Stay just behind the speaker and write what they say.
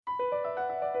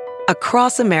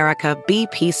Across America,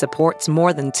 BP supports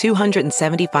more than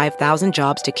 275,000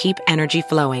 jobs to keep energy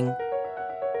flowing.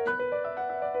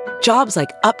 Jobs like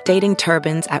updating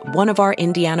turbines at one of our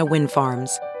Indiana wind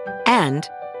farms and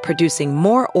producing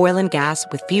more oil and gas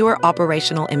with fewer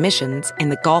operational emissions in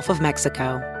the Gulf of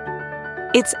Mexico.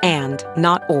 It's and,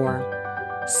 not or.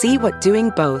 See what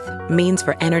doing both means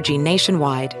for energy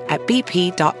nationwide at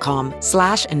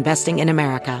bp.com/investing in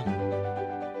America.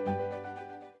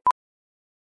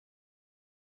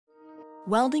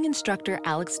 Welding instructor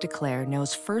Alex DeClaire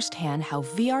knows firsthand how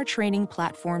VR training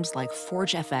platforms like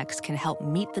ForgeFX can help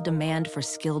meet the demand for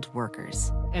skilled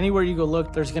workers. Anywhere you go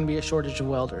look, there's going to be a shortage of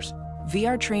welders.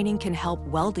 VR training can help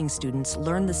welding students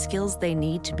learn the skills they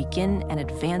need to begin and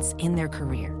advance in their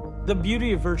career. The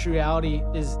beauty of virtual reality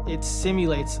is it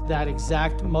simulates that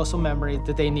exact muscle memory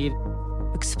that they need.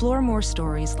 Explore more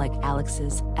stories like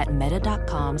Alex's at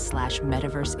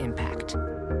meta.com/metaverseimpact.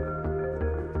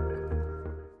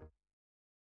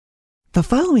 The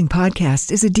following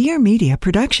podcast is a Dear Media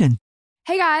production.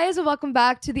 Hey guys, welcome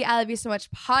back to the I Love You So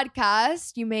Much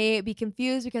podcast. You may be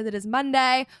confused because it is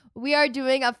Monday. We are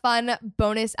doing a fun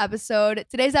bonus episode.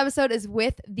 Today's episode is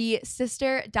with the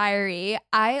Sister Diary.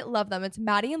 I love them. It's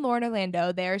Maddie and Lauren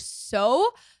Orlando. They're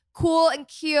so cool and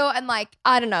cute and I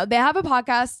don't know. They have a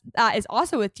podcast that is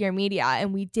also with Dear Media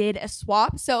and we did a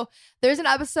swap. So there's an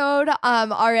episode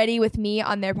already with me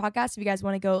on their podcast. If you guys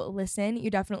want to go listen, you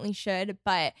definitely should.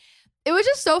 But it was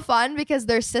just so fun because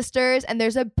they're sisters and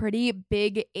there's a pretty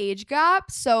big age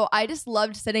gap. So I just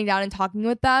loved sitting down and talking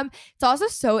with them. It's also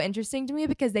so interesting to me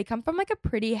because they come from a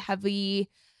pretty heavy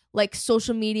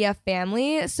social media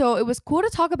family. So it was cool to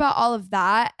talk about all of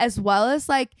that as well as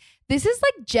this is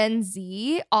Gen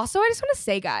Z. Also, I just want to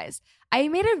say, guys, I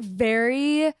made a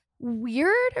very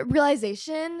weird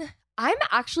realization. I'm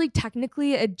actually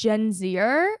technically a Gen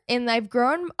Zer and I've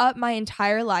grown up my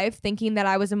entire life thinking that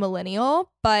I was a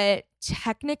millennial, but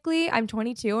technically I'm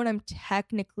 22 and I'm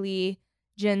technically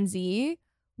Gen Z,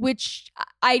 which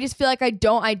I just feel like I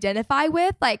don't identify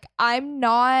with. I'm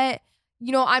not,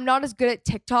 I'm not as good at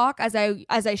TikTok as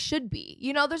I should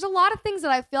be. There's a lot of things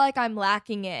that I feel like I'm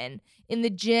lacking in the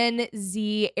Gen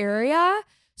Z area.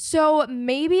 So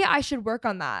maybe I should work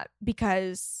on that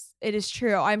because it is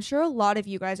true. I'm sure a lot of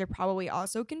you guys are probably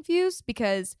also confused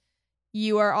because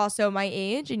you are also my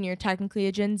age and you're technically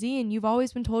a Gen Z and you've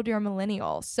always been told you're a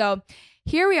millennial. So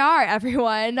here we are,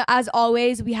 everyone. As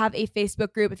always, we have a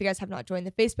Facebook group. If you guys have not joined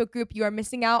the Facebook group, you are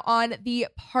missing out on the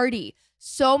party.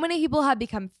 So many people have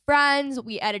become friends.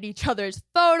 We edit each other's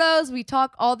photos. We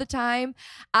talk all the time.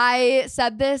 I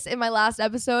said this in my last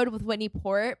episode with Whitney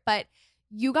Port, but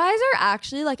you guys are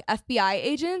actually FBI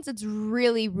agents. It's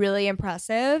really, really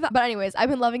impressive. But anyways, I've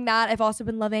been loving that. I've also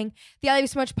been loving the I Love You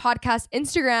So Much podcast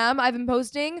Instagram. I've been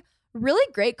posting really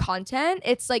great content.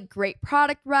 It's great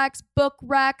product recs, book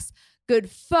recs,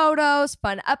 good photos,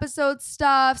 fun episode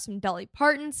stuff, some Dolly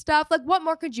Parton stuff. What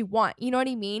more could you want? You know what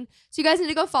I mean? So you guys need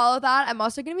to go follow that. I'm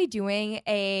also going to be doing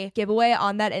a giveaway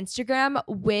on that Instagram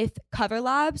with Cover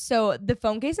Lab. So the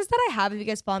phone cases that I have, if you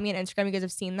guys follow me on Instagram, you guys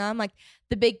have seen them.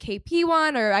 The big KP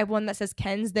one, or I have one that says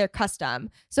Ken's, they're custom.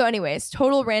 So anyways,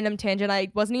 total random tangent. I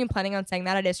wasn't even planning on saying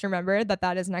that. I just remembered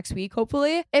that is next week,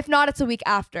 hopefully. If not, it's a week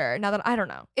after. Now that I don't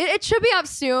know. It should be up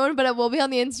soon, but it will be on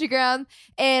the Instagram.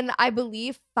 And I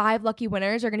believe 5 lucky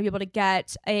winners are going to be able to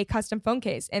get a custom phone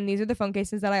case. And these are the phone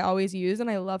cases that I always use and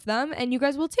I love them. And you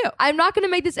guys will too. I'm not going to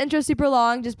make this intro super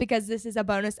long just because this is a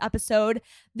bonus episode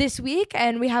this week.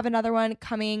 And we have another one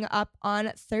coming up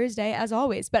on Thursday as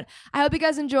always. But I hope you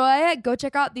guys enjoy. Go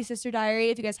check out the Sister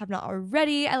Diary if you guys have not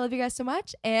already. I love you guys so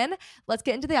much. And let's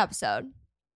get into the episode.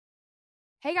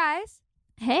 Hey guys.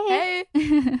 Hey.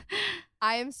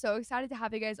 I am so excited to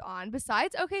have you guys on.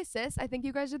 Besides Okay Sis, I think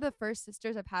you guys are the first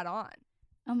sisters I've had on.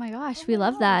 Oh my gosh, we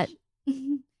love that.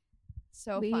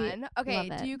 So fun. Okay,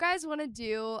 do you guys want to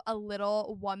do a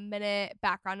little 1-minute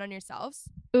background on yourselves?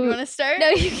 Ooh. You want to start? No,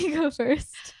 you can go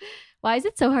first. Why is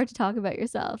it so hard to talk about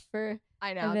yourself I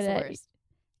know, it's the worst.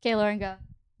 Okay, Lauren, go.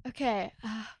 Okay,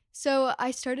 so I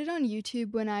started on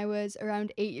YouTube when I was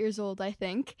around 8 years old, I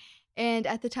think. And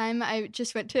at the time, I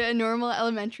just went to a normal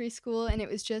elementary school, and it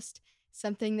was just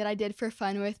something that I did for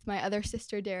fun with my other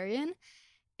sister, Darian.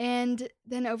 And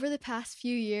then over the past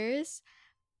few years,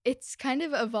 it's kind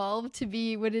of evolved to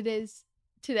be what it is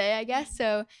today, I guess.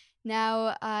 So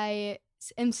now I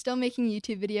am still making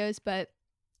YouTube videos, but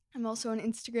I'm also on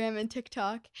Instagram and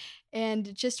TikTok.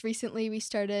 And just recently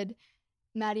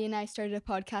Maddie and I started a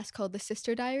podcast called The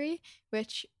Sister Diary,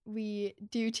 which we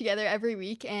do together every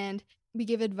week. And we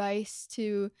give advice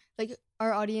to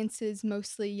our audience is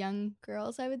mostly young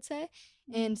girls, I would say.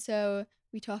 And so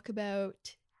we talk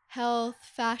about health,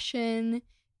 fashion,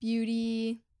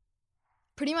 beauty,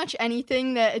 pretty much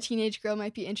anything that a teenage girl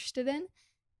might be interested in.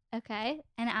 Okay.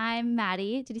 And I'm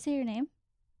Maddie. Did you say your name?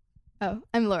 Oh,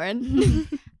 I'm Lauren.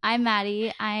 I'm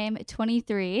Maddie. I'm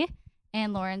 23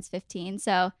 and Lauren's 15.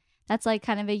 So that's like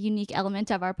kind of a unique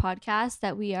element of our podcast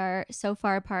that we are so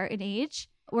far apart in age.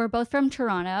 We're both from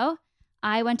Toronto.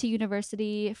 I went to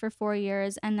university for 4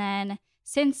 years, and then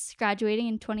since graduating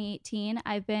in 2018,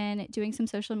 I've been doing some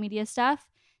social media stuff.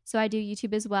 So I do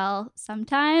YouTube as well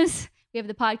sometimes. We have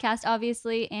the podcast,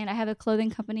 obviously, and I have a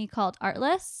clothing company called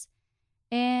Artless.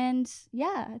 And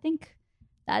yeah, I think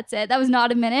that's it. That was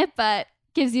not a minute, but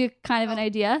gives you kind of an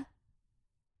idea.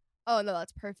 Oh, no,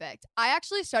 that's perfect. I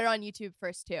actually started on YouTube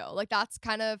first, too. Like, that's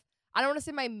kind of, I don't want to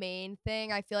say my main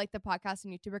thing. I feel like the podcast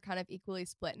and YouTube are kind of equally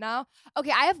split now.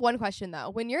 Okay, I have one question,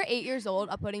 though. When you're 8 years old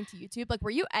uploading to YouTube, like,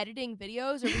 were you editing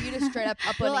videos or were you just straight up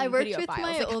uploading Well, I worked video with files?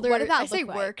 my Like, older, what did that I say look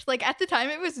like? worked. Like, at the time,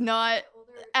 it was not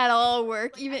at all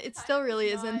work. Even it still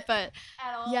really isn't. But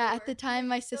yeah, at the time,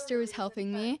 my sister was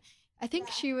helping me. I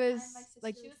think she was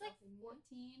like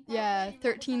 14.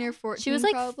 13 or 14. She was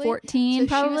like probably. 14 So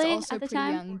probably she was also at the pretty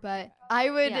time. young, but I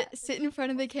would Yeah. sit in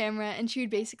front of the camera and she would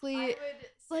basically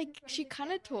like she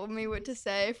kind of told me what to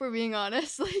say, if we're being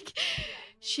honest. Like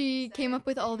she came up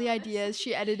with all the ideas,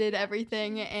 she edited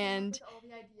everything, and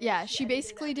yeah, she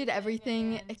basically did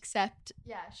everything except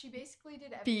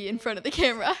be in front of the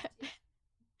camera.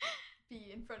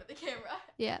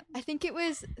 Yeah. I think it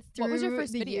was through What was your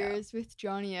first the video? years with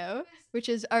Johnny O, which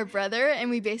is our brother,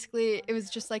 and it was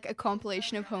just like a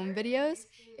compilation of home videos.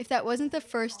 If that wasn't the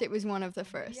first, it was one of the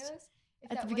first.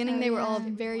 At the beginning, they were all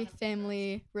very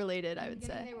family related, I would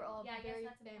say.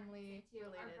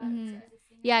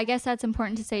 Yeah, I guess that's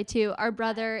important to say too. Our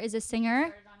brother is a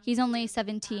singer. He's only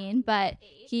 17, but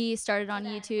he started on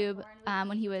YouTube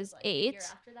when he was 8.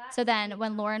 So then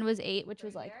when Lauren was 8, which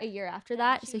was like a year after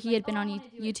that, so he had been on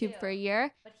YouTube for a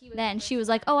year, then she was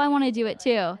like, oh, I want to do it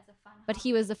too. But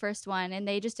he was the first one, and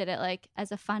they just did it like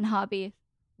as a fun hobby.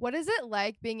 What is it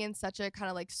like being in such a kind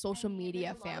of like social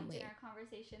media family?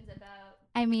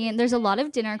 I mean, there's a lot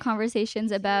of dinner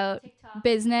conversations about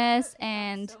business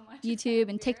and YouTube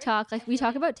and TikTok. Like we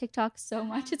talk about TikTok so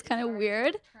much, it's kind of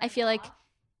weird. I feel like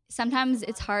sometimes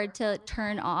it's hard to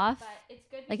turn off.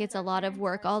 Like it's a lot of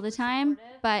work all the time,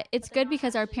 but it's good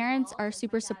because our parents are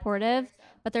super supportive,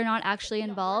 but they're not actually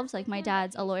involved. Like my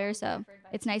dad's a lawyer, so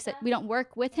it's nice that we don't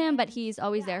work with him, but he's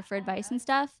always there for advice and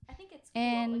stuff.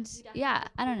 And yeah,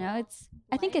 I don't know.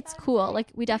 I think it's cool.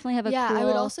 Like we definitely have a cool I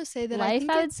would also say that life,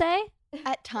 I would say.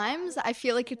 At times, I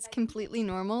feel like it's completely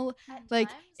normal. Like,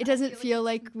 it doesn't feel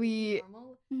like we,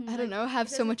 I don't know, have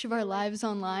so much of our lives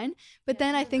online. But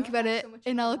then I think about it,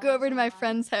 and I'll go over to my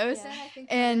friend's house,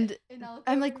 and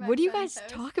I'm like, what do you guys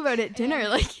talk about at dinner?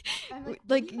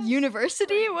 Like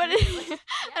university? What? I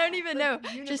don't even know.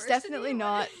 Just definitely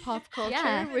not pop culture,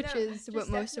 Yeah. which is what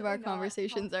most of our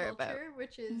conversations are about.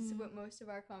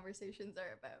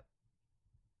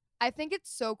 I think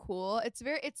it's so cool. It's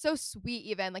so sweet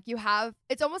even. Like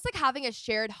it's almost like having a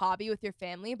shared hobby with your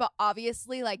family, but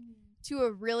obviously like to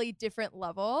a really different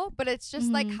level. But it's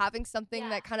just like having something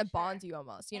that kind of bonds you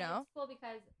almost, you know?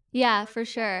 Yeah, for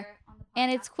sure.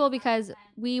 And it's cool because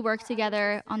we work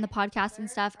together on the podcast and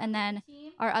stuff, and then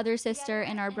our other sister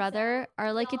and our brother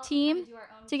are like a team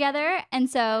together, and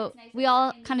so we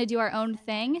all kind of do our own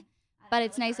thing. But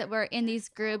it's nice that we're in these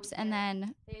groups, and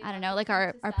then, I don't know, like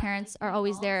our parents are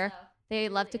always there. They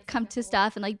love to come to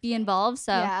stuff and like be involved.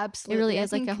 So yeah, absolutely. it really I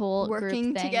is like a think whole working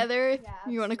group thing. together, if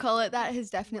you want to call it that, has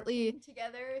definitely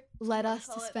led us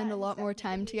to spend a lot more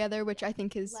time together, which I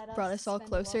think has brought us all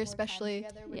closer, especially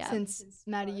since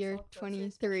Maddie, you're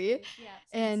 23,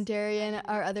 and Darian,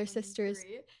 our other sister's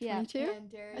 22,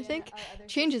 I think.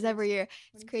 Changes every year.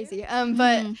 It's crazy.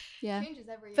 But Yeah.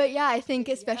 But yeah, I think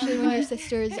especially when your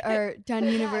sisters are done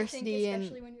university,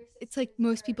 and it's like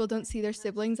most people don't see their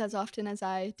siblings as often as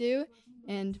I do,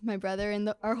 and my brother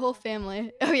and our whole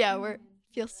family. Oh yeah,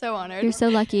 feel so honored. You're so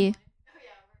lucky.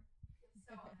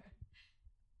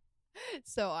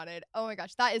 So honored. Oh my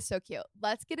gosh, that is so cute.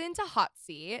 Let's get into hot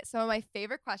seat. Some of my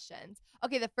favorite questions.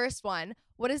 Okay, the first one.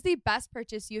 What is the best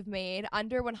purchase you've made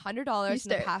under $100 in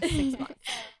the past 6 months?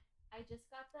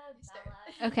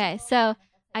 Okay, so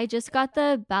I just got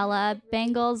the Bella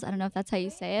bangles. I don't know if that's how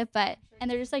you say it, and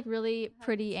they're just like really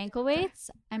pretty ankle weights.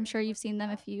 I'm sure you've seen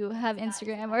them if you have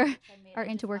Instagram or are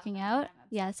into working out.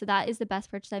 Yeah, so that is the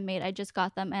best purchase I've made. I just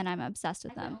got them and I'm obsessed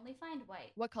with them.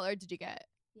 What color did you get?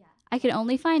 I could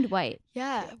only find white.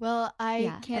 Yeah, well,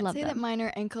 I can't love say that them. mine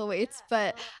are ankle weights,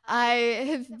 but I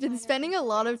have been spending a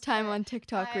lot of time on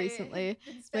TikTok recently,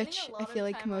 which I feel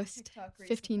like most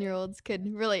 15-year-olds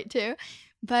could relate to.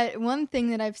 But one thing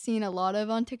that I've seen a lot of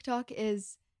on TikTok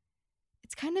is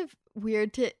it's kind of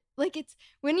weird to, like, it's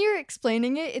when you're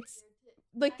explaining it, it's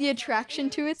like the attraction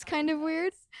to it's kind of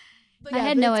weird. I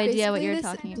had no but it's idea what basically you were this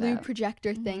talking blue about.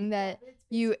 projector thing that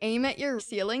you aim at your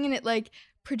ceiling and it like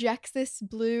projects this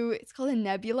blue, it's called a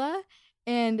nebula,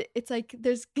 and it's like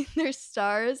there's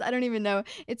stars. I don't even know.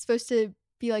 It's supposed to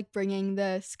be like bringing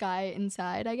the sky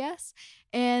inside, I guess.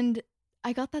 And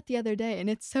I got that the other day and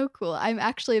it's so cool. I'm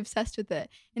actually obsessed with it.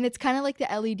 And it's kind of like the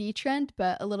LED trend,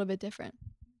 but a little bit different.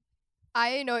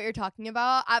 I know what you're talking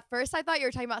about. At first, I thought you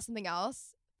were talking about something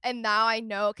else. And now I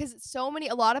know, because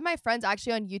a lot of my friends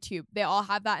actually on YouTube, they all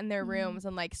have that in their rooms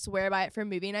and like swear by it for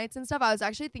movie nights and stuff. I was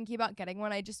actually thinking about getting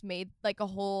one. I just made like a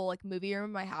whole like movie room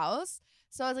in my house.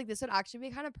 So I was like, this would actually be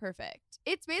kind of perfect.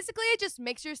 It's basically, it just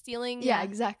makes your ceiling. Yeah,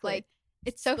 exactly. Like,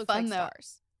 it's so looks fun like though.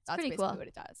 stars. That's pretty basically cool. what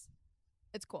it does.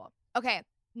 It's cool. Okay,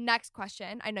 next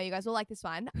question. I know you guys will like this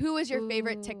one. Who is your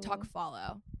favorite TikTok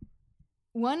follow?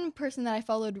 One person that I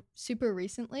followed super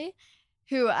recently,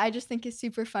 who I just think is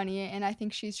super funny, and I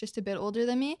think she's just a bit older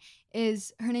than me,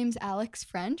 is her name's Alex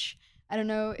French. I don't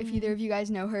know if either of you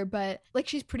guys know her, but like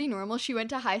she's pretty normal. She went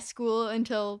to high school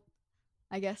until,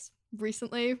 I guess,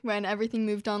 recently when everything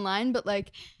moved online. But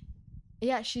like,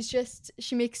 yeah, she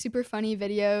makes super funny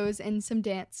videos and some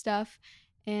dance stuff.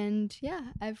 And yeah,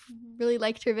 I've really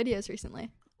liked her videos recently.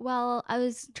 Well, I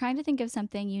was trying to think of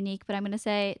something unique, but I'm going to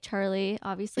say Charlie,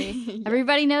 obviously. Yeah.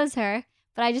 Everybody knows her,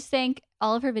 but I just think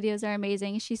all of her videos are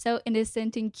amazing. She's so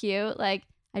innocent and cute. Like,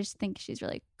 I just think she's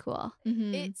really cool.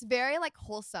 Mhm. It's very like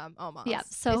wholesome almost. Yeah,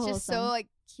 so it's just so wholesome. like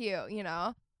cute, you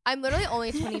know? I'm literally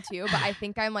only 22, but I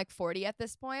think I'm like 40 at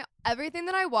this point. Everything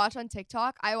that I watch on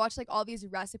TikTok, I watch like all these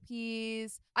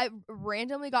recipes. I've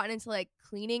randomly gotten into like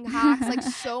cleaning hacks,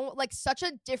 like such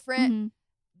a different Mhm.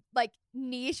 like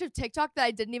niche of TikTok that I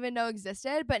didn't even know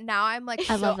existed. But now I'm like,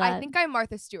 I love I that. think I'm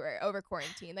Martha Stewart over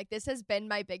quarantine. Like this has been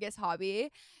my biggest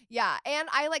hobby. Yeah. And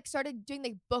I like started doing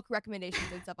like book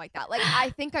recommendations and stuff like that. Like I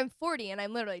think I'm 40 and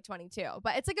I'm literally 22,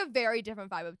 but it's like a very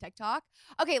different vibe of TikTok.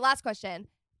 Okay. Last question.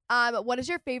 What is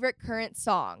your favorite current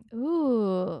song?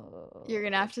 Ooh. You're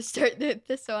gonna have to start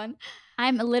this one.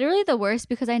 I'm literally the worst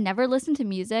because I never listen to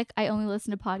music. I only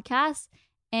listen to podcasts,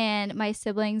 and my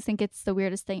siblings think it's the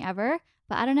weirdest thing ever.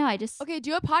 But I don't know. Okay,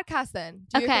 do a podcast then.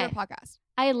 Do your Okay. favorite podcast.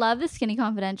 I love the Skinny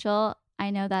Confidential. I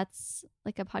know that's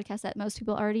like a podcast that most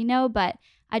people already know, but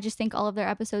I just think all of their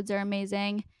episodes are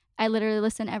amazing. I literally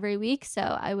listen every week, so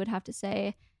I would have to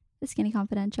say the Skinny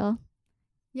Confidential.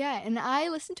 Yeah, and I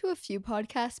listen to a few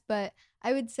podcasts, but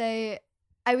I would say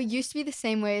I would used to be the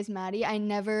same way as Maddie. I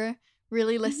never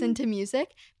really listened to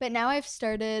music, but now I've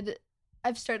started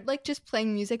like just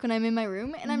playing music when I'm in my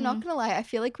room, and I'm not gonna lie, I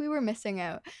feel like we were missing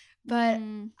out. But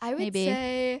I would maybe.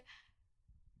 say,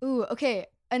 okay,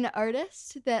 an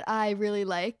artist that I really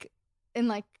like and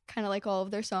like kind of like all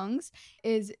of their songs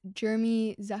is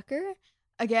Jeremy Zucker.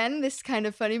 Again, this is kind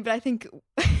of funny, but I think one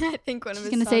of She's his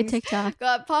gonna say songs TikTok.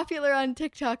 got popular on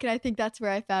TikTok, and I think that's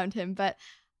where I found him. But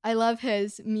I love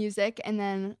his music, and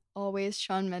then always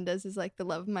Shawn Mendes is like the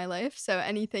love of my life. So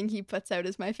anything he puts out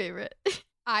is my favorite.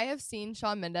 I have seen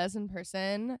Shawn Mendes in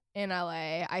person in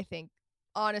LA, I think,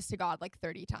 honest to God, like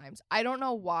 30 times. I don't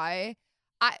know why.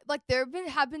 There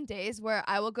have been days where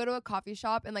I will go to a coffee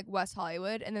shop in like West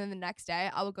Hollywood, and then the next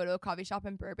day I will go to a coffee shop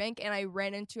in Burbank, and I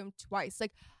ran into him twice.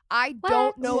 Like I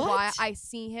don't know why What? I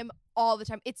see him all the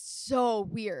time. It's so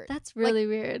weird. That's really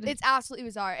weird. It's absolutely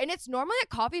bizarre. And it's normally at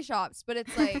coffee shops, but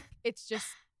it's like it's just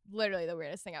literally the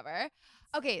weirdest thing ever.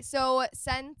 Okay, so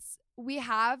since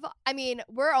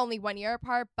we're only 1 year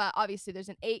apart, but obviously there's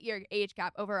an 8-year age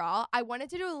gap overall. I wanted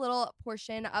to do a little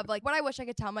portion of like what I wish I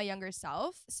could tell my younger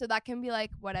self. So that can be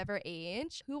like whatever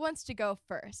age. Who wants to go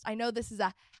first? I know this is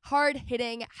a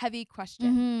hard-hitting, heavy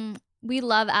question. We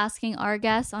love asking our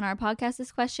guests on our podcast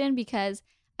this question because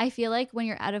I feel like when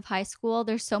you're out of high school,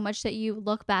 there's so much that you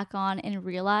look back on and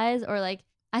realize, or like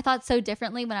I thought so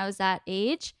differently when I was that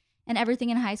age, and everything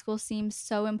in high school seems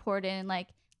so important and like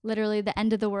literally the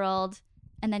end of the world,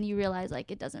 and then you realize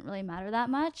like it doesn't really matter that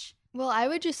much. Well, I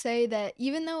would just say that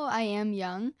even though I am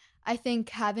young, I think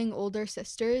having older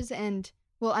sisters and,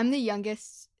 well, I'm the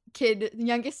youngest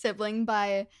sibling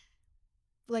by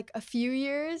like a few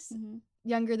years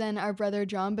younger than our brother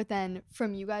John, but then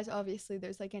from you guys, obviously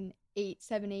there's like an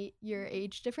 7-8 year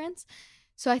age difference.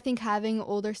 So I think having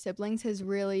older siblings has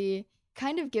really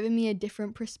kind of given me a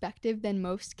different perspective than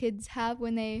most kids have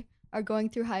when they are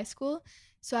going through high school.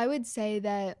 So I would say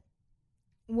that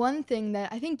one thing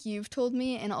that I think you've told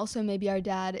me, and also maybe our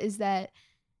dad, is that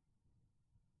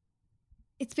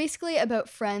it's basically about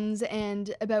friends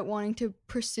and about wanting to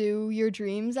pursue your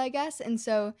dreams, I guess. And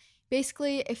so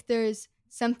basically if there's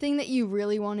something that you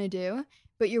really want to do,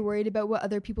 but you're worried about what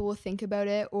other people will think about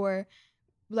it, or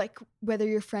like whether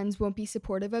your friends won't be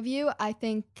supportive of you, I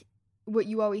think what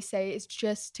you always say is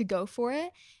just to go for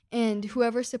it. And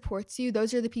whoever supports you,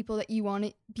 those are the people that you want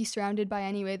to be surrounded by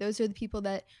anyway. Those are the people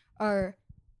that are,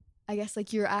 I guess,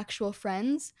 like your actual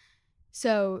friends.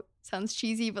 So sounds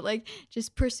cheesy, but like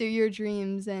just pursue your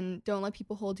dreams and don't let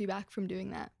people hold you back from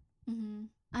doing that. Mm-hmm.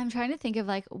 I'm trying to think of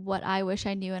like what I wish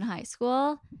I knew in high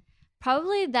school.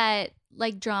 Probably that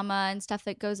like drama and stuff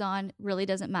that goes on really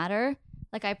doesn't matter.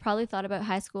 Like I probably thought about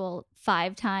high school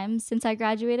 5 times since I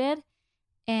graduated.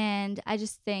 And I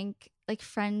just think like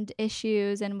friend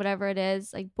issues and whatever it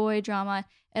is, like boy drama,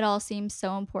 it all seems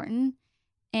so important.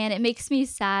 And it makes me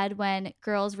sad when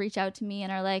girls reach out to me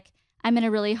and are like, I'm in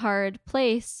a really hard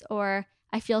place, or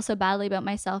I feel so badly about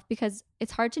myself, because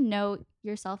it's hard to know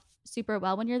yourself super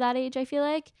well when you're that age, I feel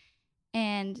like.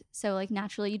 And so like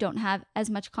naturally you don't have as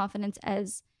much confidence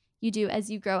as you do as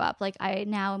you grow up. Like I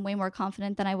now am way more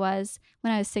confident than I was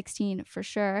when I was 16 for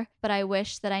sure. But I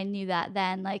wish that I knew that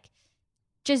then. Like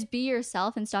just be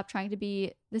yourself and stop trying to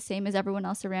be the same as everyone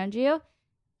else around you.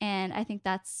 And I think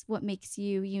that's what makes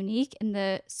you unique. And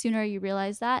the sooner you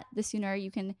realize that, the sooner you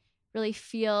can really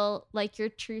feel like your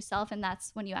true self. And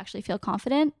that's when you actually feel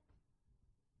confident.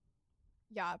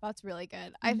 Yeah, that's really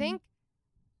good. I think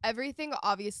everything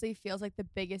obviously feels like the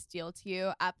biggest deal to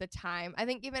you at the time. I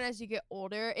think even as you get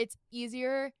older, it's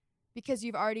easier because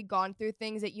you've already gone through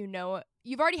things that you know.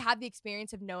 You've already had the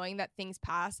experience of knowing that things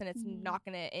pass and it's not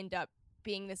going to end up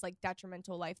being this like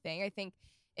detrimental life thing. I think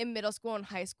in middle school and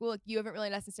high school, like you haven't really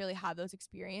necessarily had those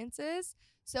experiences.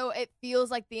 So it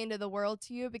feels like the end of the world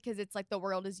to you because it's like the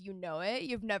world as you know it.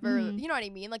 You've never, you know what I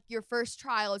mean? Like your first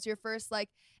trials, your first like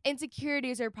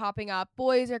insecurities are popping up,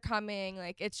 boys are coming,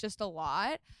 like it's just a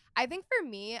lot. I think for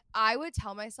me, I would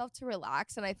tell myself to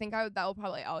relax, and I think that will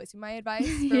probably always be my advice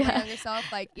for my younger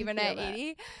self, like even at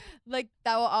 80. Like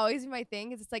that will always be my thing,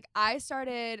 because it's like I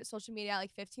started social media at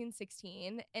like 15,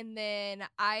 16, and then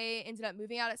I ended up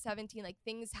moving out at 17. Like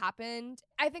things happened.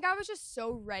 I think I was just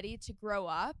so ready to grow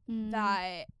up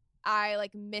that I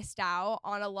like missed out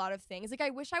on a lot of things. Like I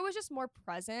wish I was just more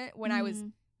present when I was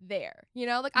there, you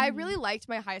know? Like I really liked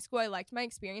my high school. I liked my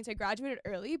experience. I graduated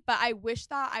early, but I wish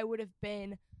that I would have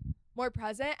been more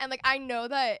present. And like I know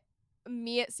that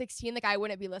me at 16, like I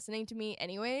wouldn't be listening to me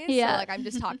anyways. So like I'm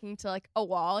just talking to like a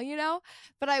wall, you know?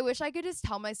 But I wish I could just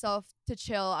tell myself to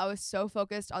chill. I was so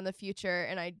focused on the future,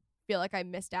 and I feel like I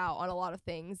missed out on a lot of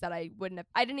things that I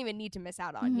didn't even need to miss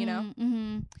out on, you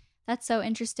know? That's so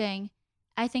interesting.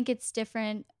 I think it's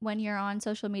different when you're on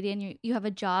social media and you have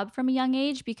a job from a young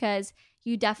age, because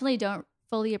you definitely don't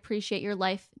fully appreciate your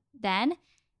life then.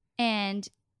 And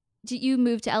you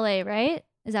moved to LA, right?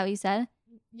 Is that what you said?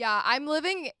 Yeah, I'm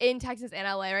living in Texas and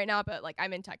LA right now, but like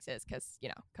I'm in Texas because, you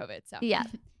know, COVID. So yeah.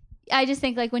 I just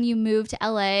think like when you move to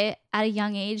LA at a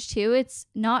young age too, it's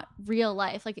not real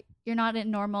life. Like you're not a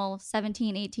normal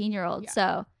 17, 18-year-old. Yeah.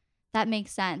 So that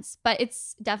makes sense. But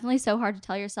it's definitely so hard to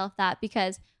tell yourself that,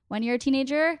 because when you're a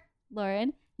teenager,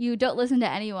 Lauren, you don't listen to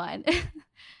anyone.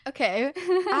 Okay.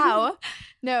 Ow.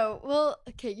 No, well,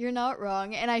 okay, you're not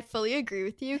wrong. And I fully agree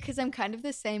with you, because I'm kind of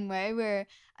the same way, where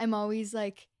I'm always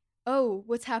like, oh,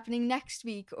 what's happening next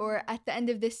week? Or at the end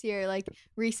of this year, like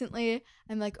recently,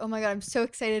 I'm like, oh my God, I'm so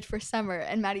excited for summer.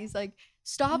 And Maddie's like,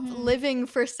 stop living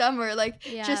for summer. Like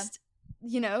just,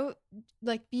 you know,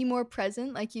 like be more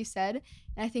present, like you said.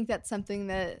 And I think that's something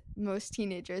that most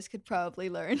teenagers could probably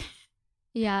learn.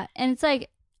 Yeah. And it's like,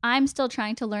 I'm still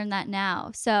trying to learn that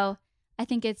now. So I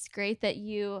think it's great that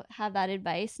you have that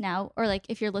advice now, or like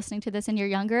if you're listening to this and you're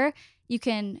younger, you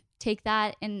can take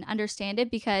that and understand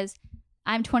it, because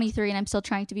I'm 23 and I'm still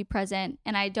trying to be present,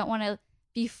 and I don't want to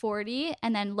be 40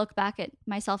 and then look back at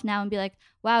myself now and be like,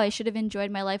 wow, I should have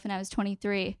enjoyed my life when I was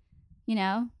 23, you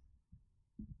know?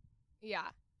 Yeah.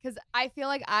 Because I feel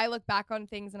like I look back on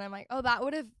things and I'm like, oh, that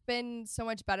would have been so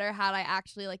much better had I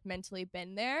actually like mentally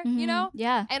been there, you know?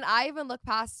 Yeah. And I even look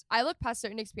past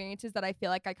certain experiences that I feel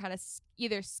like I kind of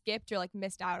either skipped or like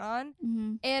missed out on.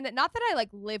 And not that I like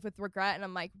live with regret and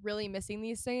I'm like really missing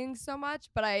these things so much,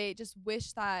 but I just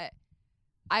wish that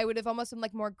I would have almost been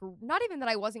like more, not even that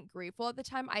I wasn't grateful at the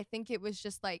time. I think it was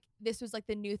just like, this was like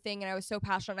the new thing and I was so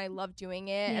passionate and I loved doing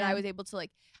it. And I was able to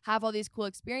like have all these cool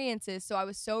experiences. So I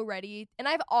was so ready. And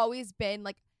I've always been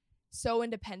like so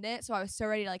independent. So I was so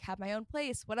ready to like have my own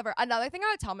place, whatever. Another thing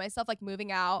I would tell myself, like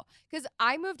moving out, because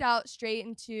I moved out straight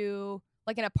into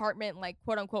like an apartment, like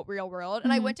quote unquote real world.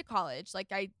 And I went to college. Like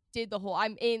I did the whole,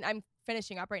 I'm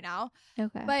finishing up right now.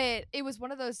 Okay. But it was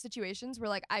one of those situations where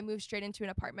like I moved straight into an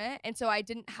apartment, and so I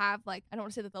didn't have like, I don't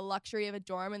want to say that the luxury of a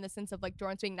dorm in the sense of like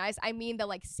dorms being nice. I mean the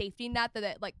like safety net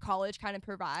that like college kind of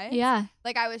provides. Yeah.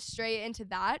 Like I was straight into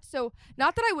that. So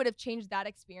not that I would have changed that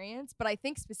experience, but I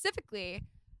think specifically,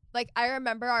 like I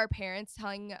remember our parents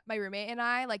telling my roommate and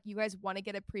I, like, you guys want to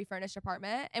get a pre-furnished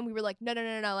apartment? And we were like, no.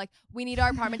 Like, we need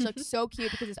our apartment to look so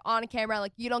cute because it's on camera.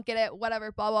 Like, you don't get it,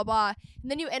 whatever, blah, blah, blah. And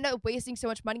then you end up wasting so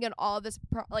much money on all of this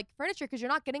like furniture because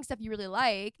you're not getting stuff you really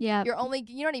like. Yeah. You're only,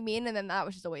 you know what I mean? And then that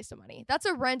was just a waste of money. That's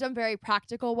a random, very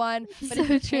practical one. But So if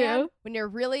you true. can, when you're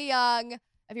really young,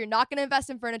 if you're not going to invest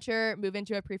in furniture, move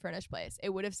into a pre-furnished place.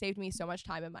 It would have saved me so much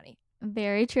time and money.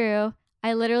 Very true.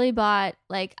 I literally bought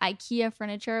like IKEA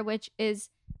furniture, which is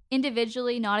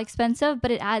individually not expensive,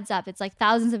 but it adds up. It's like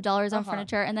thousands of dollars on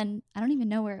furniture, and then I don't even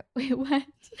know where it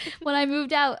went when I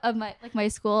moved out of my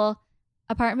school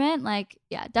apartment. Like,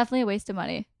 yeah, definitely a waste of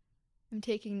money. I'm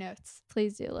taking notes.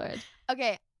 Please do, Lord.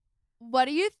 Okay, what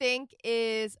do you think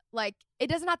is like, it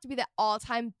doesn't have to be the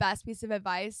all-time best piece of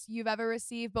advice you've ever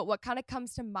received, but what kind of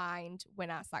comes to mind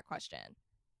when asked that question?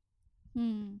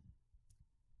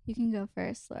 You can go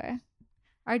first, Laura.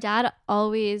 Our dad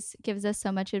always gives us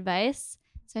so much advice,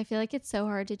 so I feel like it's so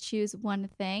hard to choose one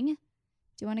thing. Do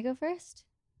you want to go first?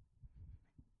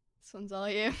 This one's all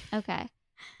you. Okay.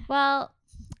 Well,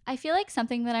 I feel like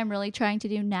something that I'm really trying to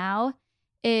do now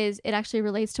is, it actually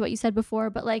relates to what you said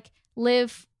before, but like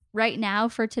live right now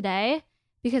for today,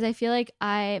 because I feel like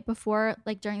before,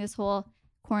 like during this whole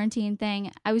quarantine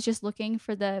thing, I was just looking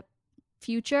for the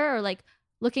future, or like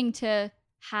looking to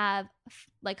have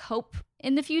like hope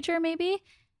in the future maybe.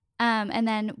 And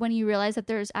then when you realize that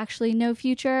there's actually no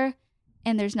future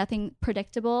and there's nothing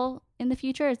predictable in the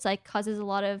future, it's like causes a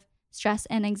lot of stress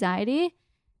and anxiety.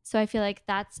 So I feel like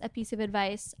that's a piece of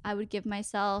advice I would give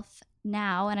myself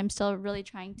now, and I'm still really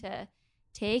trying to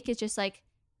take, is just like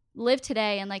live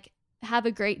today and like have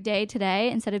a great day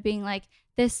today, instead of being like,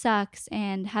 this sucks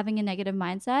and having a negative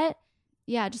mindset.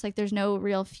 Yeah, just like there's no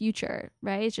real future,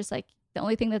 right? It's just like the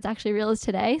only thing that's actually real is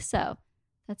today. So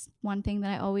that's one thing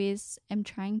that I always am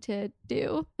trying to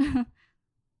do.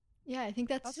 Yeah, I think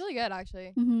that's really good,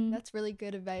 actually. Mm-hmm. That's really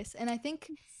good advice. And I think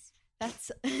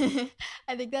that's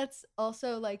I think that's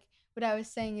also like what I was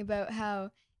saying about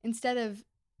how instead of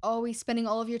always spending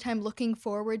all of your time looking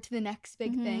forward to the next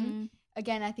big thing,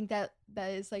 again, I think that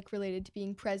is like related to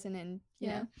being present, and you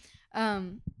know.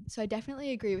 So I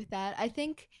definitely agree with that. I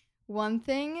think one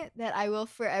thing that I will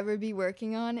forever be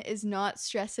working on is not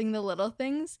stressing the little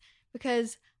things,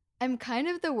 because I'm kind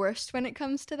of the worst when it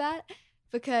comes to that,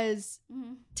 because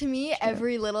to me,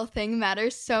 every little thing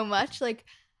matters so much. Like,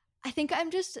 I think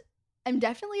I'm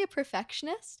definitely a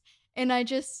perfectionist, and I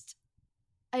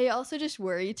also just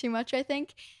worry too much, I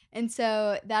think. And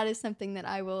so that is something that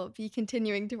I will be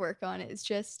continuing to work on, is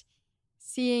just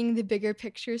seeing the bigger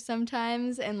picture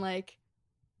sometimes, and like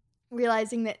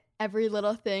realizing that every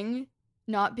little thing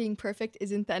not being perfect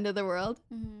isn't the end of the world.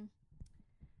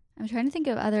 I'm trying to think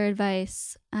of other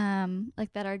advice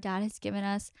like that our dad has given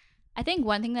us. I think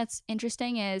one thing that's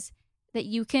interesting is that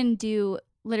you can do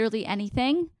literally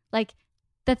anything. Like,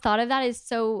 the thought of that is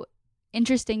so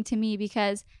interesting to me,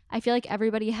 because I feel like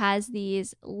everybody has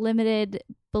these limited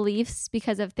beliefs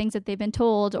because of things that they've been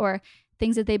told or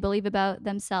things that they believe about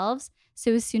themselves.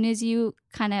 So as soon as you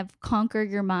kind of conquer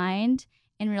your mind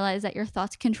and realize that your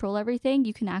thoughts control everything,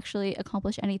 you can actually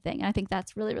accomplish anything. And I think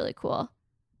that's really, really cool.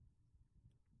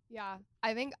 Yeah,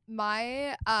 I think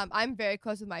I'm very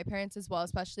close with my parents as well,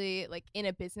 especially like in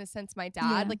a business sense. My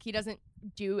dad, like, he doesn't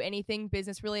do anything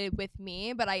business related with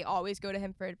me, but I always go to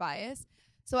him for advice.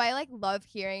 So I like love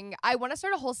hearing. I want to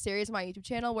start a whole series on my YouTube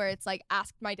channel where it's like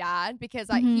Ask My Dad, because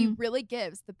he really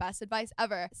gives the best advice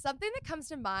ever. Something that comes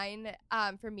to mind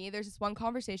for me, there's this one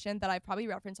conversation that I probably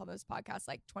referenced on this podcast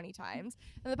like 20 times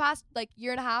in the past like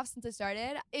year and a half since I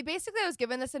started. It basically, I was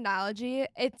given this analogy.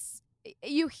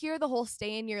 You hear the whole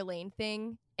stay in your lane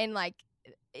thing, and like,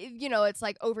 you know, it's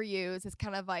like overused. It's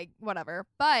kind of like whatever.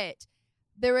 But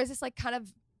there was this like I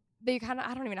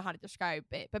don't even know how to describe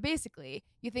it. But basically,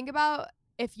 you think about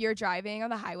if you're driving on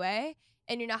the highway,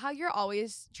 and you know how you're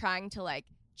always trying to like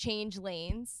change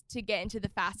lanes to get into the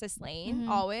fastest lane,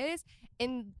 always.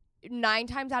 And 9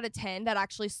 times out of 10, that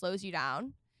actually slows you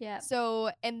down. Yeah.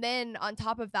 So, and then on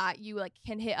top of that, you like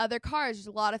can hit other cars. There's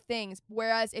a lot of things.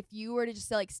 Whereas if you were to just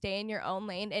like stay in your own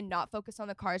lane and not focus on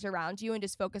the cars around you, and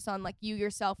just focus on like you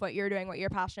yourself, what you're doing, what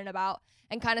you're passionate about,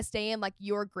 and kind of stay in like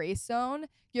your grace zone,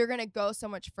 you're going to go so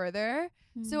much further.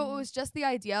 So it was just the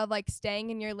idea of like staying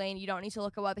in your lane. You don't need to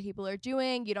look at what other people are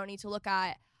doing. You don't need to look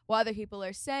at what other people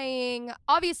are saying.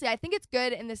 Obviously, I think it's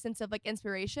good in the sense of like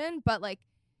inspiration, but like,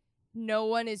 no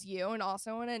one is you. And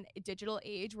also in a digital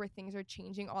age where things are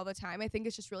changing all the time, I think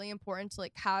it's just really important to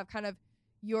like have kind of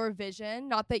your vision.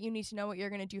 Not that you need to know what you're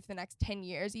going to do for the next 10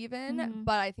 years even,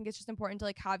 but I think it's just important to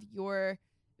like have your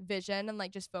vision and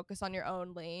like just focus on your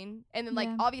own lane. And then like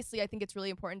obviously I think it's really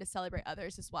important to celebrate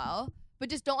others as well, but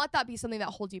just don't let that be something that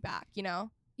holds you back, you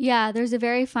know? Yeah, there's a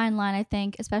very fine line, I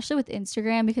think, especially with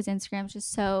Instagram, because Instagram's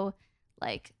just so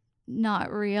like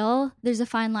not real. There's a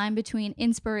fine line between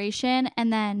inspiration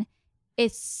and then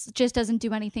it's just doesn't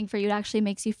do anything for you. It actually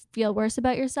makes you feel worse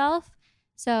about yourself.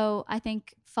 So I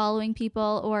think following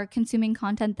people or consuming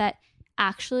content that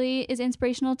actually is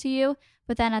inspirational to you,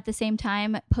 but then at the same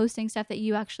time posting stuff that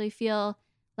you actually feel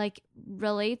like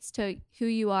relates to who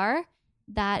you are,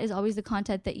 that is always the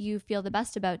content that you feel the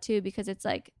best about too, because it's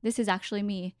like, this is actually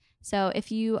me. So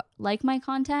if you like my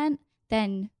content,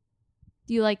 then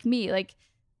you like me. Like,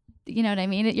 you know what I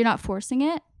mean? You're not forcing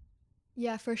it.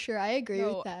 Yeah, for sure. I agree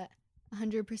with that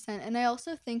 100%. And I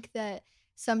also think that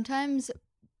sometimes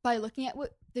by looking at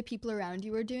what the people around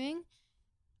you are doing,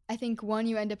 I think one,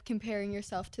 you end up comparing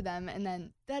yourself to them, and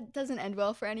then that doesn't end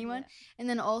well for anyone. And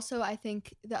then also I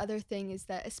think the other thing is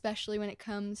that especially when it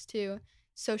comes to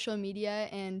social media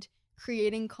and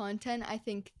creating content, I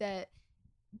think that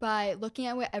by looking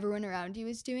at what everyone around you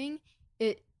is doing,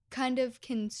 it kind of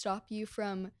can stop you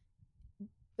from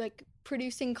like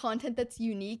producing content that's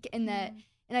unique, and that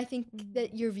and I think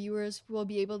that your viewers will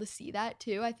be able to see that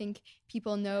too. I think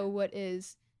people know what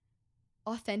is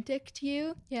authentic to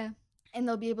you. Yeah. And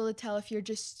they'll be able to tell if you're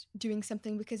just doing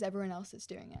something because everyone else is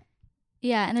doing it.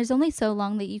 Yeah, and there's only so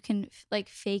long that you can like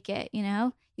fake it, you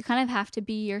know? You kind of have to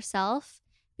be yourself,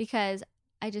 because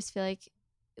I just feel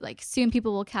like soon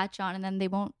people will catch on and then they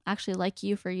won't actually like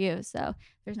you for you. So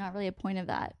there's not really a point of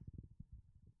that.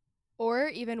 Or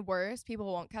even worse,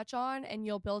 people won't catch on and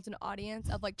you'll build an audience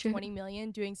of like 20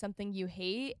 million doing something you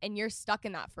hate, and you're stuck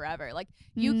in that forever. Like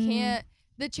you can't,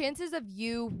 the chances of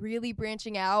you really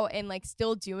branching out and like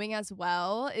still doing as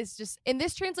well is just, and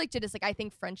this translates to just like, I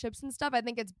think friendships and stuff. I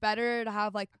think it's better to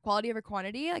have like quality over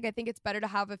quantity. Like I think it's better to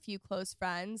have a few close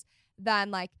friends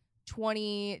than like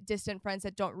 20 distant friends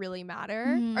that don't really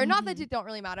matter, or not that it don't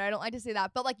really matter. I don't like to say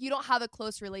that, but like you don't have a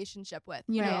close relationship with,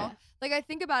 you know? Like I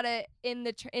think about it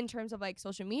in terms of like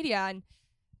social media, and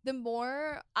the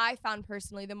more I found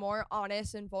personally, the more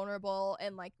honest and vulnerable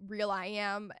and like real I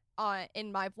am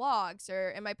in my vlogs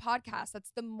or in my podcast,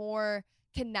 that's the more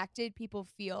connected people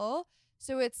feel.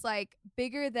 So it's like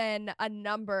bigger than a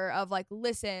number of like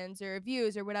listens or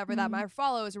views or whatever that might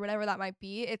follows or whatever that might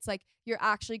be. It's like you're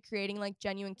actually creating like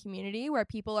genuine community where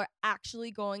people are actually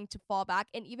going to fall back.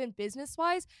 And even business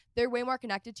wise, they're way more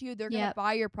connected to you. They're going to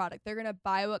buy your product. They're going to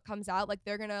buy what comes out. Like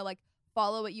they're going to like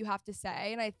follow what you have to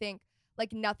say. And I think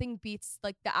like nothing beats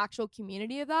like the actual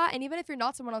community of that. And even if you're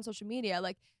not someone on social media,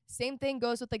 like same thing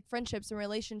goes with like friendships and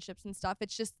relationships and stuff.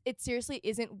 It's just, it seriously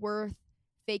isn't worth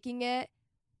faking it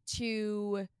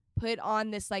to put on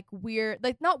this like weird,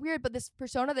 like not weird, but this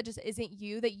persona that just isn't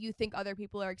you, that you think other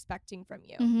people are expecting from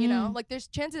you. You know, like there's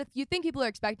chances if you think people are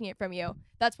expecting it from you,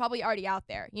 that's probably already out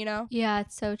there, you know? Yeah,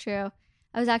 it's so true.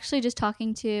 I was actually just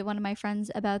talking to one of my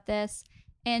friends about this,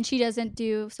 and she doesn't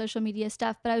do social media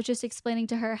stuff, but I was just explaining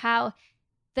to her how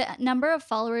the number of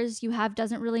followers you have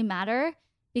doesn't really matter,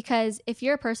 because if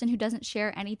you're a person who doesn't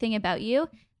share anything about you,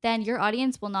 then your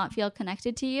audience will not feel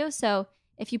connected to you. So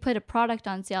if you put a product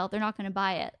on sale, they're not going to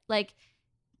buy it. Like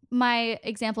my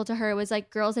example to her was like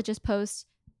girls that just post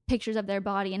pictures of their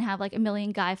body and have like 1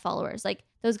 million guy followers. Like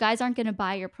those guys aren't going to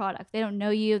buy your product. They don't know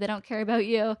you. They don't care about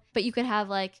you. But you could have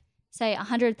like, say,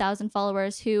 100,000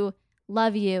 followers who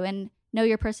love you and know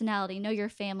your personality, know your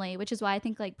family, which is why I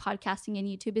think like podcasting and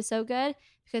YouTube is so good,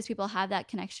 because people have that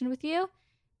connection with you.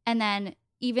 And then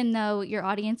even though your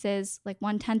audience is like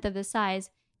 1/10 of the size,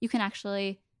 you can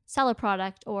actually sell a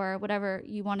product or whatever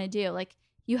you want to do. Like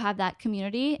you have that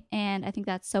community, and I think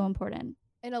that's so important.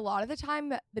 And a lot of the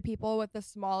time, the people with the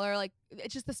smaller, like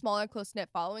it's just the smaller close-knit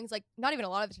followings, like not even a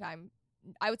lot of the time,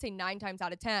 I would say 9 times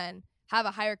out of 10 have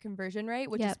a higher conversion rate,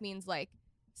 which just means like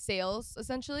sales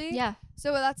essentially. Yeah.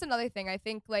 So that's another thing. I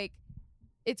think like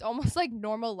it's almost like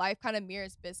normal life kind of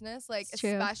mirrors business, like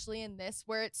especially in this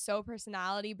where it's so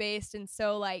personality based and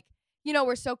so like, you know,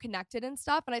 we're so connected and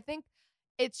stuff. And I think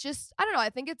it's just, I don't know, I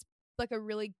think it's like a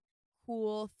really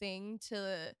cool thing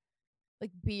to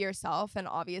like be yourself, and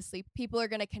obviously people are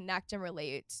going to connect and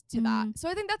relate to that. So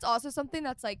I think that's also something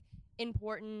that's like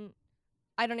important.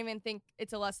 I don't even think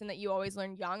it's a lesson that you always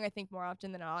learn young. I think more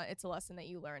often than not, it's a lesson that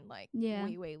you learn like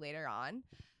way later on.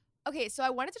 Okay, so I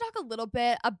wanted to talk a little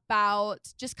bit about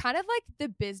just kind of like the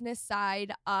business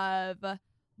side of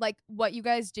like what you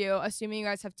guys do, assuming you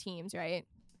guys have teams, right?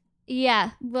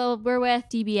 Yeah. Well, we're with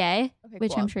DBA, Okay,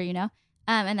 which cool. I'm sure you know.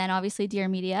 And then obviously Dear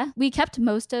Media. We kept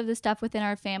most of the stuff within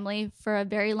our family for a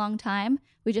very long time.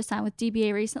 We just signed with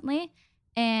DBA recently.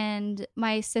 And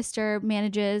my sister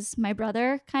manages my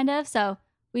brother, kind of. So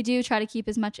we do try to keep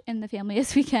as much in the family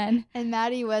as we can. And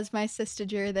Maddie was my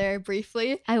sister there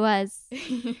briefly. I was.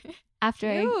 After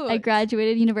I Cute.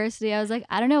 graduated university, I was like,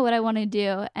 I don't know what I want to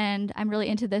do. And I'm really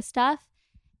into this stuff.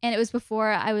 And it was before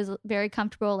I was very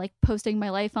comfortable like posting my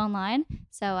life online.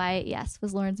 So I,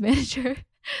 was Lauren's manager.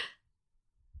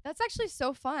 That's actually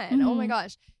so fun. Oh my Mhm.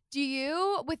 gosh. Do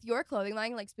you, with your clothing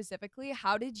line, like specifically,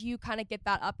 how did you kind of get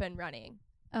that up and running?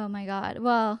 Oh my God.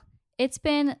 Well, it's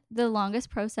been the longest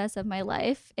process of my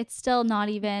life. It's still not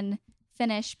even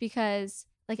finished because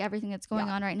like everything that's going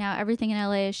on right now, everything in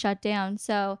LA is shut down.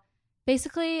 So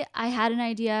basically, I had an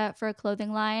idea for a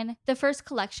clothing line. The first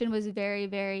collection was very,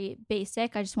 very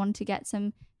basic. I just wanted to get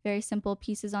some very simple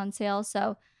pieces on sale.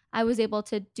 So I was able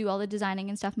to do all the designing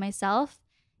and stuff myself.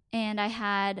 And I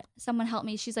had someone help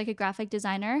me. She's like a graphic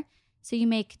designer. So you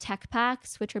make tech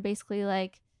packs, which are basically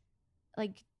like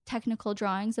technical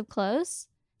drawings of clothes.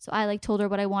 So I like told her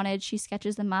what I wanted. She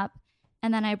sketches them up.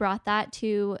 And then I brought that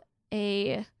to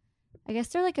I guess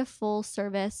they're like a full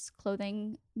service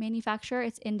clothing manufacturer.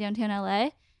 It's in downtown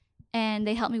LA. And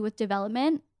they helped me with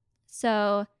development.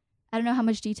 So I don't know how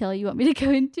much detail you want me to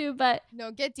go into, but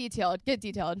No, get detailed. Get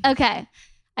detailed. okay.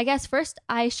 I guess first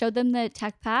I showed them the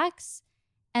tech packs.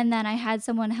 And then I had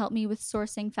someone help me with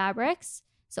sourcing fabrics.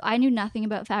 So I knew nothing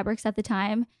about fabrics at the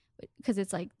time because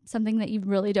it's like something that you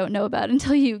really don't know about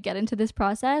until you get into this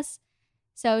process.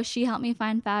 So she helped me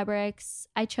find fabrics.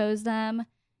 I chose them.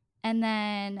 And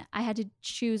then I had to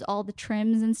choose all the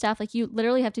trims and stuff. Like you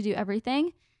literally have to do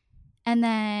everything. And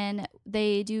then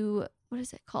they do, what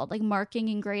is it called? Like marking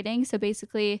and grading. So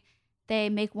basically they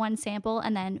make one sample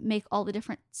and then make all the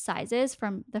different sizes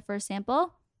from the first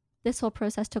sample. This whole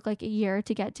process took like a year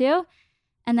to get to.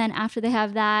 And then after they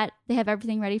have that, they have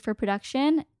everything ready for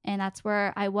production. And that's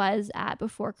where I was at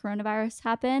before coronavirus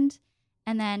happened.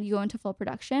 And then you go into full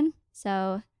production.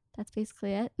 So that's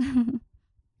basically it.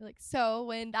 Like, so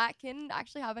when that can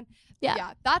actually happen.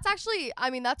 Yeah. That's actually, I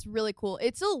mean, that's really cool.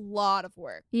 It's a lot of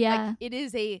work. Yeah. Like, it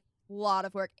is a lot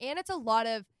of work. And it's a lot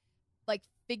of like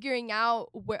figuring out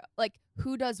where, like,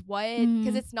 who does what,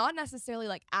 because it's not necessarily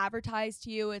like advertised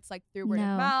to you. It's like through word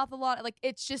of mouth a lot. Like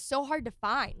it's just so hard to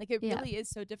find. Like it really is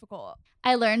so difficult.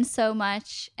 I learned so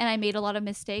much and I made a lot of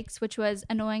mistakes, which was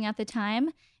annoying at the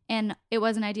time. And it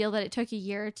wasn't ideal that it took a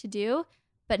year to do.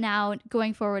 But now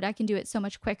going forward, I can do it so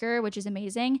much quicker, which is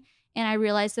amazing. And I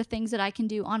realized the things that I can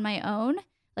do on my own,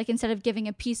 like instead of giving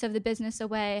a piece of the business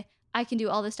away, I can do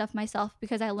all this stuff myself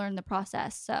because I learned the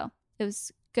process. So it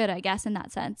was good, I guess, in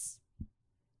that sense.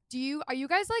 Are you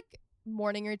guys like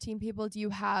morning routine people? Do you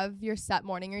have your set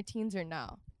morning routines or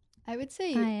no? I would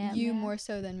say I am. more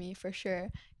so than me for sure.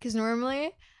 Because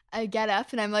normally I get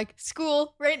up and I'm like,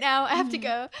 school right now, I have to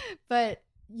go. But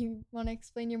you want to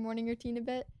explain your morning routine a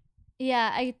bit?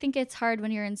 Yeah, I think it's hard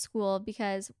when you're in school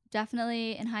because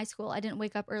definitely in high school, I didn't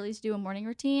wake up early to do a morning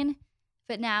routine.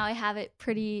 But now I have it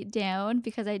pretty down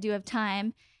because I do have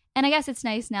time. And I guess it's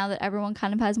nice now that everyone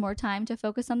kind of has more time to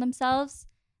focus on themselves.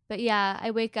 But yeah,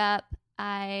 I wake up,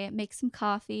 I make some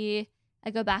coffee,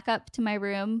 I go back up to my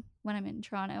room when I'm in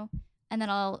Toronto, and then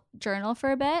I'll journal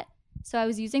for a bit. So I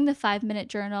was using the 5-minute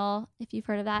journal, if you've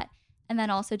heard of that, and then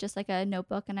also just like a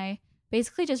notebook. And I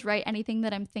basically just write anything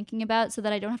that I'm thinking about so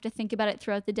that I don't have to think about it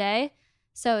throughout the day.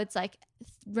 So it's like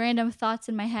random thoughts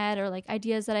in my head or like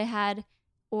ideas that I had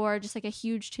or just like a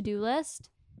huge to-do list.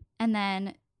 And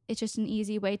then it's just an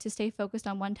easy way to stay focused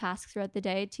on one task throughout the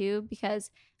day too, because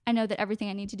I know that everything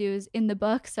I need to do is in the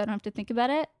book, so I don't have to think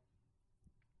about it.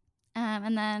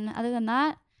 And then other than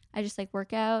that, I just like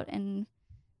work out, and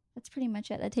that's pretty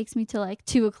much it. That takes me to like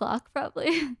 2:00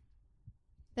 probably.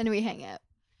 Then we hang out.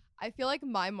 I feel like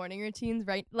my morning routines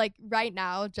right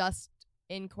now, just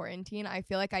in quarantine, I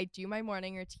feel like I do my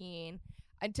morning routine.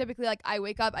 I typically I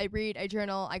wake up, I read, I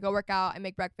journal, I go work out, I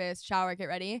make breakfast, shower, get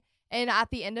ready. And at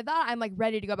the end of that, I'm like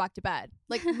ready to go back to bed.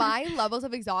 Like my levels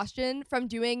of exhaustion from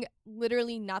doing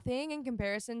literally nothing in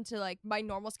comparison to like my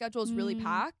normal schedule is really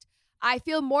packed. I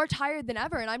feel more tired than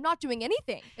ever and I'm not doing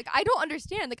anything. Like I don't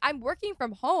understand. Like I'm working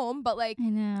from home, but like I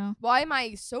know. why am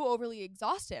I so overly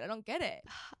exhausted? I don't get it.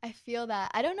 I feel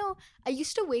that. I don't know. I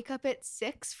used to wake up at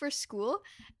 6 for school,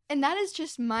 and that is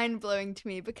just mind-blowing to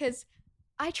me because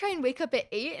I try and wake up at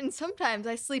 8 and sometimes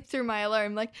I sleep through my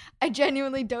alarm. Like I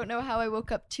genuinely don't know how I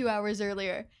woke up 2 hours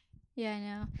earlier. Yeah, I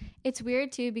know. It's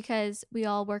weird too because we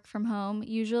all work from home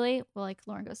usually. Well, like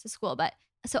Lauren goes to school, but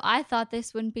so I thought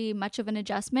this wouldn't be much of an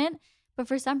adjustment. but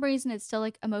for some reason it's still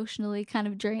like emotionally kind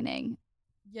of draining.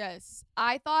 Yes.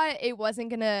 I thought it wasn't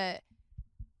going to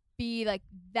be like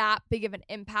that big of an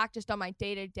impact just on my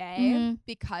day to day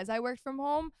because I worked from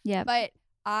home. Yeah. But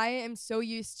I am so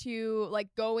used to like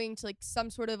going to like some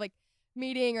sort of like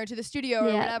meeting or to the studio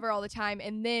or whatever all the time,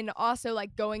 and then also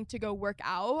like going to go work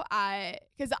out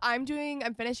because I'm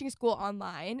finishing school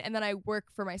online and then I work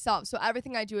for myself, so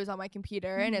everything I do is on my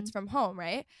computer and it's from home,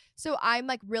 right? So I'm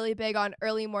like really big on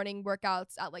early morning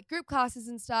workouts at like group classes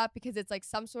and stuff because it's like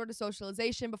some sort of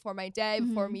socialization before my day,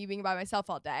 before me being by myself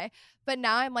all day. But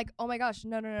now I'm like, oh my gosh,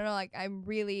 no, like I'm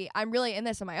really in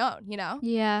this on my own, you know?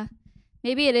 Yeah,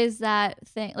 maybe it is that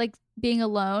thing, like being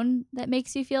alone, that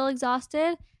makes you feel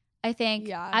exhausted. I think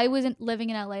I wasn't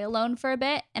living in LA alone for a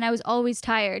bit and I was always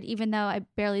tired, even though I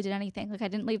barely did anything. Like I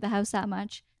didn't leave the house that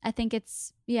much. I think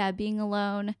it's, being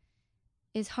alone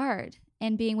is hard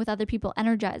and being with other people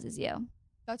energizes you.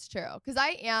 That's true. Because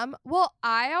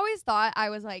I always thought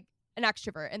I was like an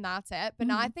extrovert and that's it. But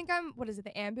now I think I'm, what is it,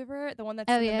 the ambivert? The one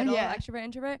that's in the middle of extrovert,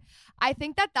 introvert. I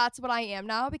think that that's what I am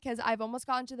now because I've almost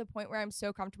gotten to the point where I'm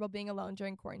so comfortable being alone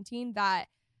during quarantine that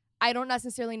I don't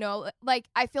necessarily know. Like,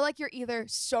 I feel like you're either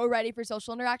so ready for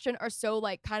social interaction or so,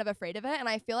 like, kind of afraid of it. And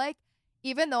I feel like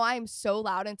even though I'm so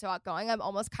loud and so outgoing, I'm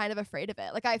almost kind of afraid of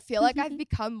it. Like, I feel like I've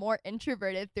become more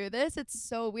introverted through this. It's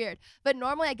so weird. But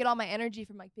normally I get all my energy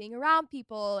from, like, being around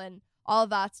people and all of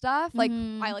that stuff. Like,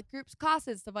 I like groups,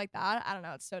 classes, stuff like that. I don't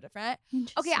know. It's so different.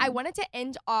 Okay, I wanted to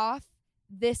end off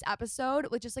this episode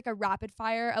with just, like, a rapid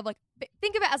fire of, like,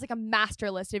 think of it as, like, a master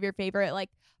list of your favorite,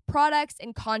 like, products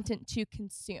and content to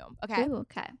consume. Okay. Ooh,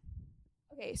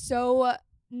 Okay. So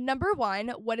number 1,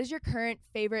 what is your current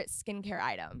favorite skincare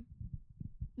item?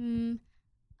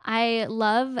 I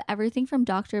love everything from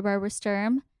Dr. Barbara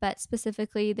Sturm, but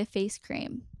specifically the face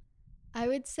cream. I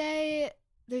would say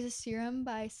there's a serum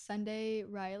by Sunday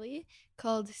Riley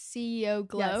called CEO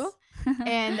Glow. Yes.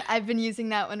 And I've been using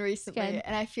that one recently Good.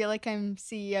 and I feel like I'm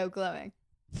CEO glowing.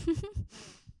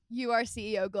 You are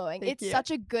CEO glowing. Thank It's you.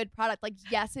 such a good product. Like,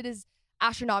 yes, it is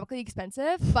astronomically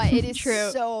expensive, but it is True.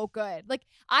 so good. Like,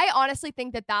 I honestly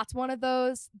think that that's one of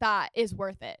those that is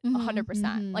worth it.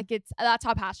 100%. Like, that's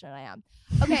how passionate I am.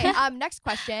 Okay. Next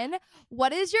question.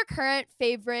 What is your current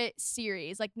favorite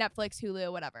series? Like Netflix,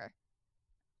 Hulu, whatever.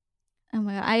 Oh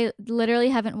my God. I literally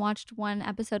haven't watched one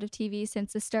episode of TV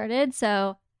since it started,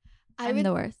 so I'm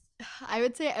the worst. I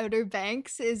would say Outer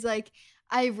Banks is like,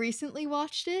 I recently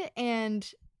watched it and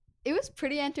it was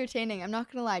pretty entertaining. I'm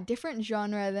not gonna lie. Different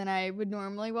genre than I would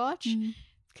normally watch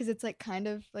because it's like kind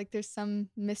of like there's some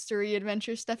mystery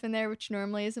adventure stuff in there, which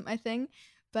normally isn't my thing.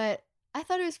 But I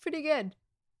thought it was pretty good.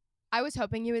 I was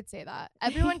hoping you would say that.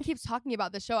 Everyone keeps talking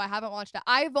about the show. I haven't watched it.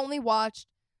 I've only watched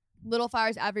Little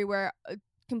Fires Everywhere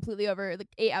completely over like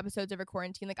 8 episodes over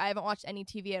quarantine. Like I haven't watched any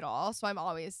TV at all. So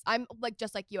I'm like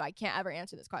just like you. I can't ever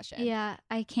answer this question. Yeah,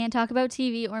 I can't talk about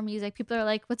TV or music. People are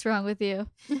like, what's wrong with you?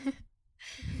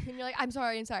 And you're like, I'm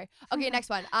sorry. Okay, next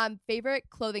one. Favorite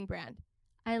clothing brand?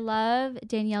 I love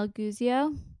Danielle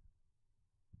Guzio.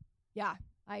 Yeah,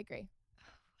 I agree.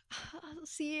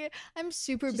 See, I'm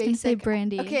super She's basic. gonna say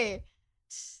Brandy. Okay.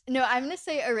 No, I'm gonna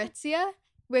say Aritzia,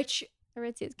 which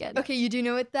Aritzia's good. okay, you do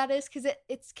know what that is because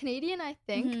it's Canadian, I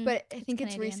think, but I think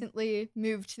it's Canadian. recently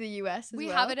moved to the US as We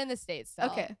well. have it in the States still.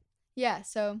 Okay. Yeah,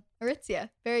 so Aritzia,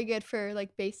 very good for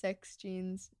like basics,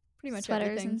 jeans, pretty much Sweaters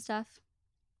everything. and stuff.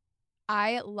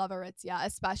 I love Aritzia,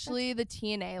 especially the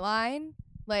TNA line.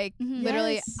 Like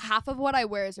literally Yes. half of what I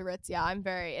wear is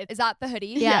Aritzia. Is that the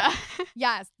hoodie? Yeah.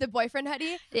 Yes, the boyfriend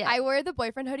hoodie. Yeah. I wear the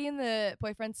boyfriend hoodie and the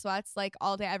boyfriend sweats like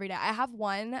all day, every day. I have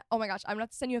one. Oh my gosh, I'm gonna have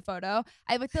to send you a photo.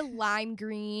 I have like the lime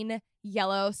green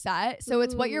yellow set. So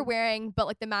it's what you're Ooh. wearing, but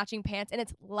like the matching pants, and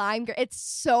it's lime green. It's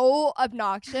so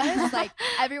obnoxious. Like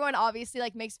everyone obviously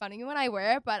like makes fun of me when I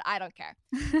wear it, but I don't care.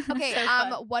 Okay, So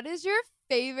fun. what is your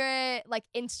favorite like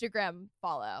Instagram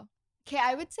follow? Okay,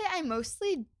 I would say I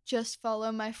mostly just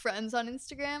follow my friends on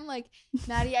Instagram. Like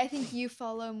Maddie, I think you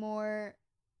follow more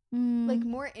like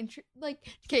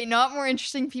not more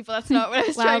interesting people. That's not what I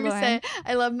was Wow, trying Lauren. to say.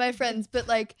 I love my friends, but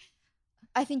like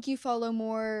I think you follow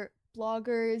more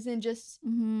bloggers and just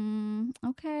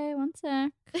Okay, one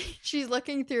sec. she's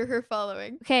looking through her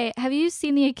following. Okay, have you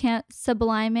seen the account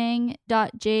subliming.jpg?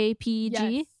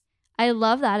 Yes. I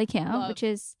love that account, Love. which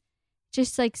is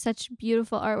just like such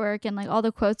beautiful artwork and like all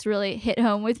the quotes really hit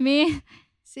home with me.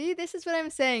 See, this is what I'm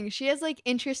saying. She has like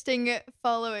interesting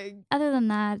following. Other than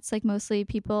that, it's like mostly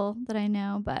people that I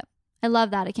know, but I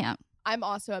love that account. I'm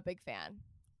also a big fan.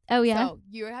 Oh yeah. So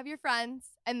you have your friends,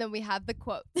 and then we have the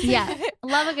quotes. Yeah.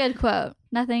 Love a good quote.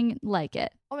 Nothing like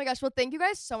it. Oh my gosh. Well, thank you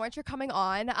guys so much for coming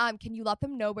on. Can you let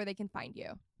them know where they can find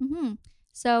you?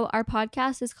 So our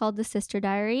podcast is called The Sister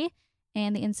Diary,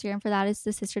 and the Instagram for that is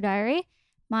The Sister Diary.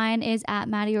 Mine is at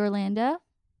Maddie Orlando.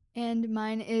 And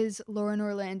mine is Lauren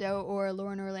Orlando, or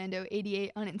Lauren Orlando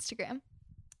 88 on Instagram.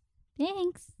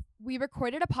 Thanks. We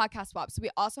recorded a podcast swap, so we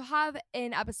also have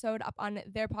an episode up on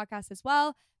their podcast as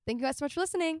well. Thank you guys so much for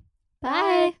listening.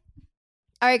 Bye.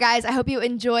 All right, guys, I hope you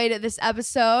enjoyed this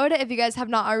episode. If you guys have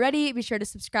not already, be sure to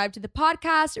subscribe to the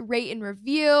podcast, rate and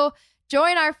review,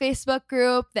 join our Facebook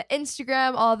group, the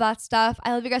Instagram, all of that stuff.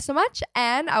 I love you guys so much,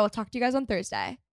 and I will talk to you guys on Thursday.